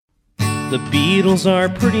The Beatles are a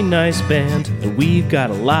pretty nice band, and we've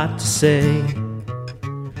got a lot to say.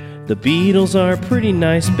 The Beatles are a pretty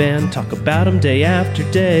nice band, talk about them day after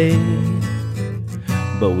day.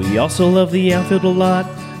 But we also love the outfield a lot,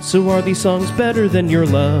 so are these songs better than your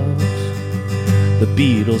love? The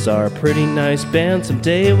Beatles are a pretty nice band,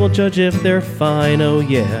 someday we'll judge if they're fine, oh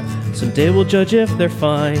yeah, someday we'll judge if they're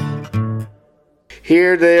fine.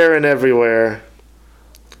 Here, there, and everywhere.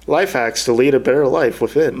 Life hacks to lead a better life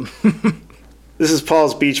within. This is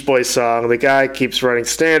Paul's Beach Boys song. The guy keeps running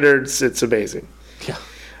standards. It's amazing. Yeah.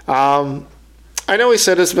 I know he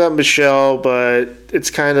said this about Michelle, but it's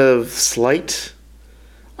kind of slight.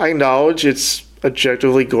 I acknowledge it's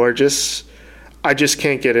objectively gorgeous. I just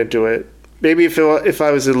can't get into it. Maybe if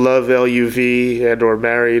I was in love, LUV, and or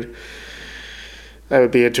married, I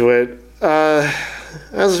would be into it. I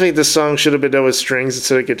also think the song should have been done with strings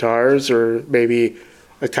instead of guitars, or maybe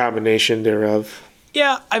a combination thereof.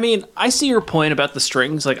 Yeah, I mean, I see your point about the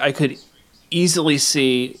strings. Like, I could easily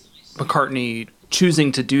see McCartney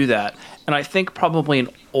choosing to do that. And I think probably an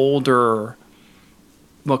older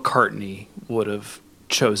McCartney would have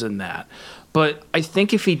chosen that. But I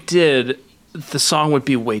think if he did, the song would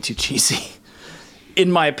be way too cheesy,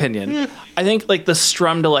 in my opinion. I think, like, the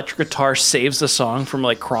strummed electric guitar saves the song from,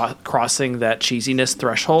 like, crossing that cheesiness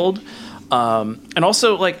threshold. And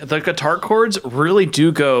also, like, the guitar chords really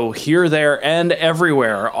do go here, there, and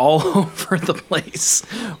everywhere, all over the place,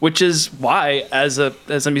 which is why, as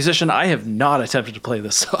a musician, I have not attempted to play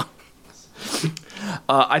this song.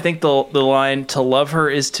 I think the line, "to love her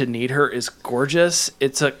is to need her," is gorgeous.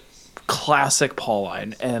 It's a classic Paul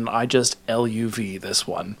line, and I just LUV this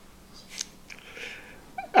one.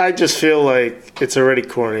 I just feel like it's already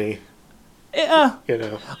corny. Yeah, you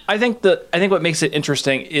know. I think what makes it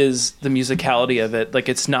interesting is the musicality of it. Like,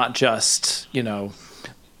 it's not just, you know,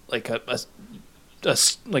 like a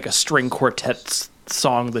string quartet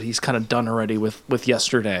song that he's kind of done already with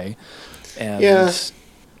Yesterday, and yeah.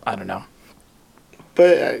 I don't know.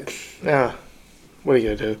 But what are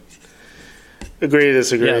you gonna do? Agree to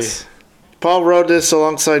disagree. Yes. Paul wrote this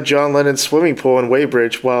alongside John Lennon's swimming pool in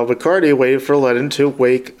Weybridge, while McCartney waited for Lennon to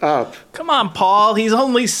wake up. Come on, Paul. He's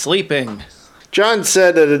only sleeping. John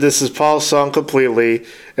said that this is Paul's song completely,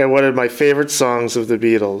 and one of my favorite songs of the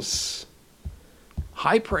Beatles.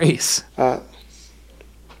 High praise.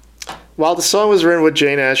 While the song was written with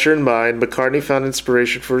Jane Asher in mind, McCartney found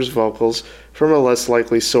inspiration for his vocals from a less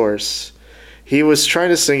likely source. He was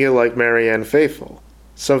trying to sing it like Marianne Faithfull,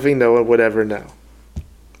 something no one would ever know.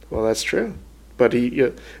 Well, that's true. But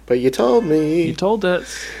you told me. You told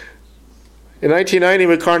us. In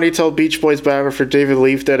 1990, McCartney told Beach Boys biographer David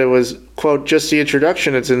Leaf that it was, quote, just the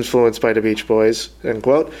introduction that's influenced by the Beach Boys, end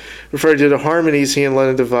quote, referring to the harmonies he and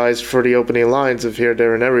Lennon devised for the opening lines of Here,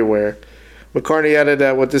 There, and Everywhere. McCartney added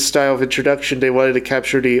that with this style of introduction, they wanted to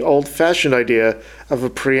capture the old-fashioned idea of a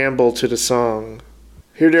preamble to the song.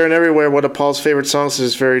 Here, There, and Everywhere, one of Paul's favorite songs to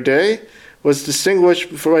this very day, was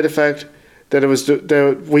distinguished by the fact that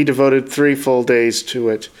that we devoted 3 full days to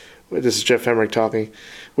it. This is Jeff Emmerich talking,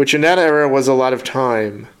 which in that era was a lot of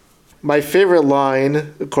time. My favorite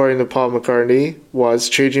line, according to Paul McCartney, was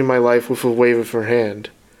changing my life with a wave of her hand.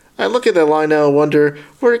 I look at that line now and wonder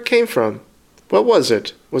where it came from. What was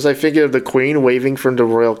it? Was I thinking of the Queen waving from the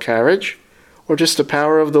royal carriage? Or just the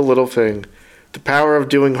power of the little thing? The power of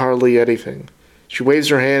doing hardly anything. She waves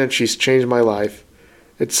her hand and she's changed my life.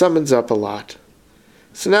 It summons up a lot.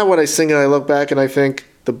 So now when I sing it, I look back and I think,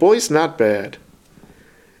 the boy's not bad.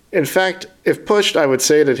 In fact, if pushed, I would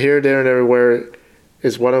say that Here, There, and Everywhere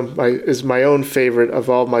is my own favorite of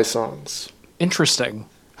all my songs. Interesting.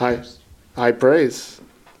 High praise.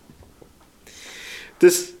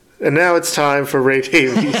 And now it's time for Ray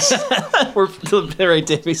Davies. We're the Ray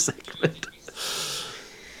Davies segment.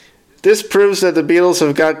 This proves that the Beatles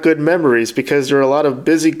have got good memories because there are a lot of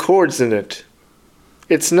busy chords in it.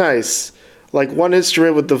 It's nice, like one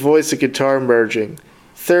instrument with the voice and guitar merging.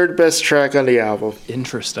 3rd best track on the album.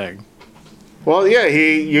 Interesting. Well, yeah,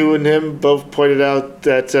 you and him both pointed out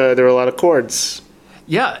that there were a lot of chords.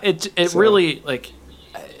 Yeah, really, like,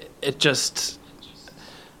 it just,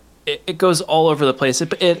 it goes all over the place.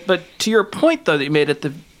 But to your point, though, that you made at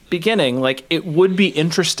the beginning, like, it would be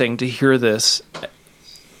interesting to hear this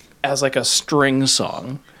as, like, a string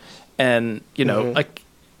song. And, you know, like,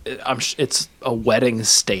 it's a wedding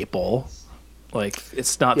staple. Like,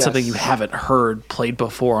 it's not something you haven't heard played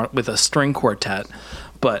before with a string quartet,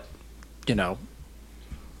 but, you know,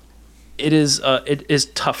 it is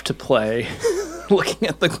tough to play looking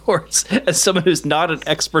at the chords as someone who's not an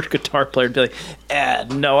expert guitar player. To be like,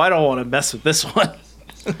 no, I don't want to mess with this one.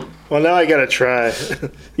 Well, now I gotta try.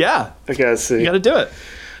 Yeah, I gotta see. You gotta do it.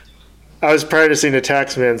 I was practicing the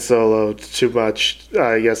Taxman solo too much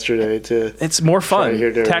yesterday to. It's more fun.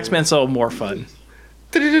 Taxman solo more fun.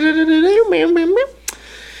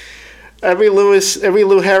 Every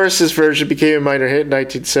Lou Harris's version became a minor hit in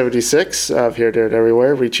 1976 of Here, There, and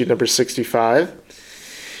Everywhere, reaching number 65.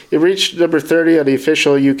 It reached number 30 on the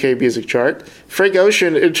official UK music chart. Frank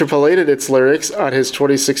Ocean interpolated its lyrics on his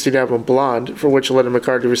 2016 album Blonde, for which Lennon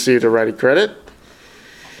McCartney received a writing credit.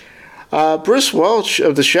 Bruce Welch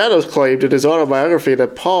of The Shadows claimed in his autobiography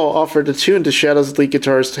that Paul offered to tune the Shadows lead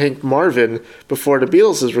guitarist Hank Marvin before the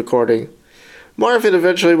Beatles' recording. Marvin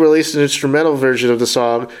eventually released an instrumental version of the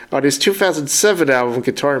song on his 2007 album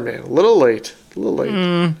Guitar Man. A little late.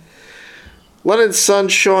 Lennon's son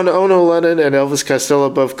Sean Ono Lennon and Elvis Costello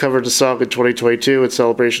both covered the song in 2022 in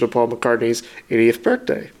celebration of Paul McCartney's 80th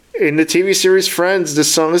birthday. In the TV series Friends,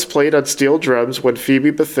 this song is played on steel drums when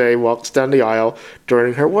Phoebe Buffay walks down the aisle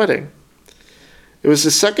during her wedding. It was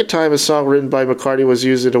the second time a song written by McCartney was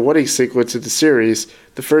used in a wedding sequence in the series,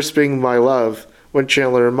 the first being My Love, when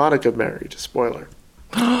Chandler and Monica married. Spoiler.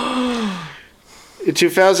 In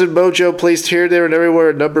 2000, Mojo placed Here, There, and Everywhere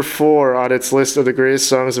at number 4 on its list of the greatest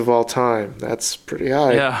songs of all time. That's pretty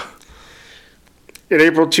high. Yeah. In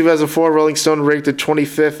April 2004, Rolling Stone ranked it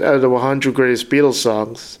 25th out of the 100 greatest Beatles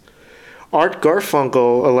songs. Art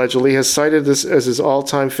Garfunkel allegedly has cited this as his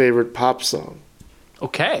all-time favorite pop song.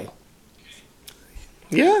 Okay.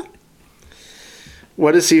 Yeah.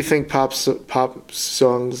 What does he think pop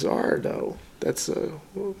songs are, though? That's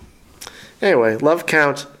anyway. Love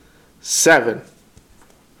count 7.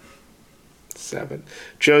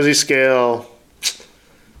 Josie scale.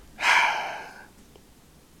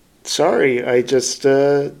 Sorry, I just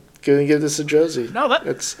gonna give this a Josie. No,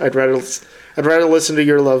 I'd rather listen to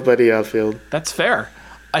Your Love by the Outfield. That's fair.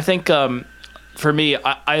 I think for me,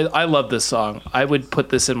 I love this song. I would put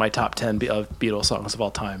this in my top 10 of Beatles songs of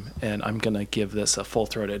all time, and I'm gonna give this a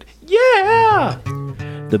full-throated yeah.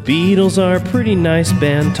 The Beatles are a pretty nice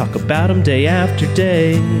band, talk about them day after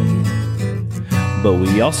day. But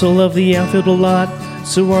we also love the Outfield a lot,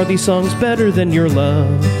 so are these songs better than Your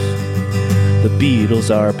Love? The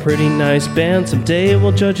Beatles are a pretty nice band, someday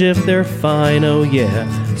we'll judge if they're fine, oh yeah,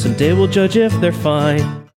 someday we'll judge if they're fine.